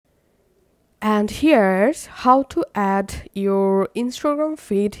And here's how to add your Instagram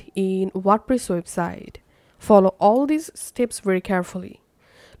feed in WordPress website. Follow all these steps very carefully.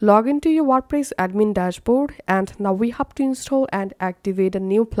 Log into your WordPress admin dashboard, and now we have to install and activate a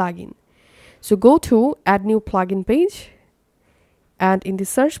new plugin. So go to add new plugin page, and in the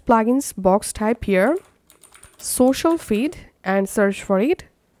search plugins box type here social feed and search for it.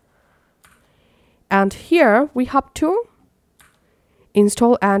 And here we have to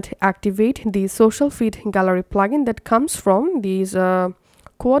install and activate the social feed gallery plugin that comes from these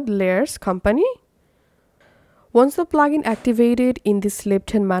Quad Layers company. Once the plugin activated, in this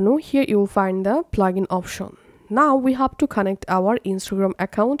left hand menu here you will find the plugin option. Now we have to connect our Instagram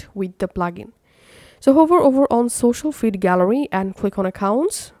account with the plugin. So hover over on social feed gallery and click on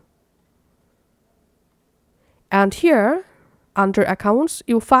accounts, and here under accounts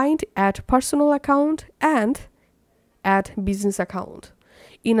you'll find add personal account and add business account.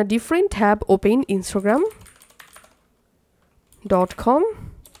 In a different tab open instagram.com,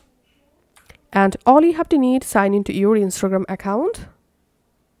 and all you have to need sign into your Instagram account.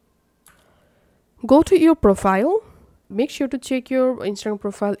 Go to your profile. Make sure to check your Instagram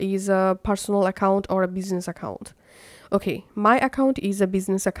profile is a personal account or a business account. Okay, my account is a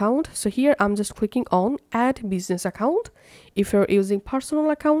business account, so here I'm just clicking on add business account. If you're using personal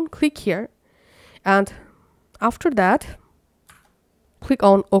account, click here, and after that click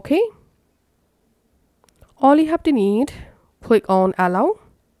on OK. All you have to need, click on allow.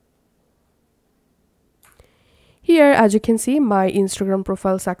 Here as you can see, my Instagram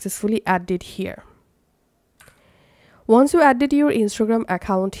profile successfully added here. Once you added your Instagram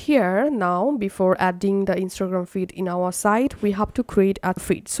account here, now before adding the Instagram feed in our site, we have to create a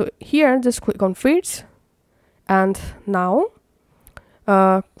feed. So here just click on feeds, and now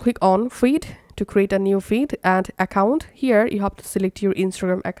click on feed to create a new feed, and account. Here you have to select your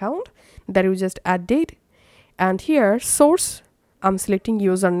Instagram account that you just added, and here source I'm selecting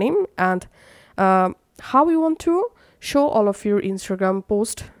username, and how you want to show all of your Instagram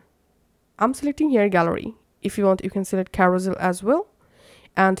post, I'm selecting here gallery. If you want, you can select carousel as well,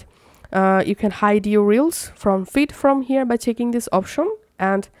 and you can hide your reels from feed from here by checking this option,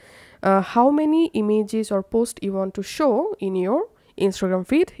 and how many images or posts you want to show in your Instagram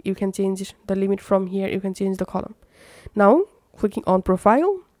feed, you can change the limit from here. You can change the column. Now clicking on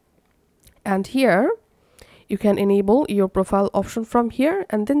profile, and here you can enable your profile option from here,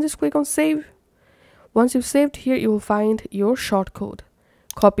 and then just click on save. Once you've saved, here you will find your shortcode.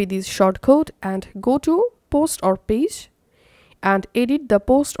 Copy this shortcode and go to post or page and edit the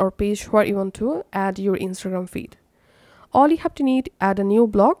post or page where you want to add your Instagram feed. All you have to need, add a new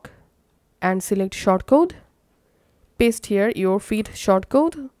block and select shortcode. Paste here your feed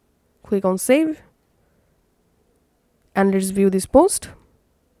shortcode. Click on save, and let's view this post.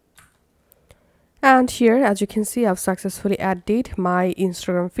 And here as you can see, I've successfully added my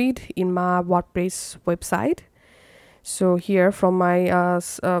Instagram feed in my WordPress website. So here from my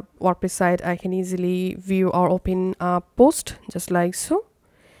WordPress site, I can easily view or open a post just like so.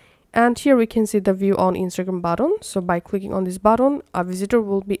 And here we can see the view on Instagram button. So by clicking on this button, a visitor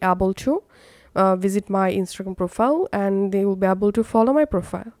will be able to visit my Instagram profile, and they will be able to follow my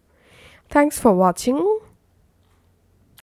profile. Thanks for watching.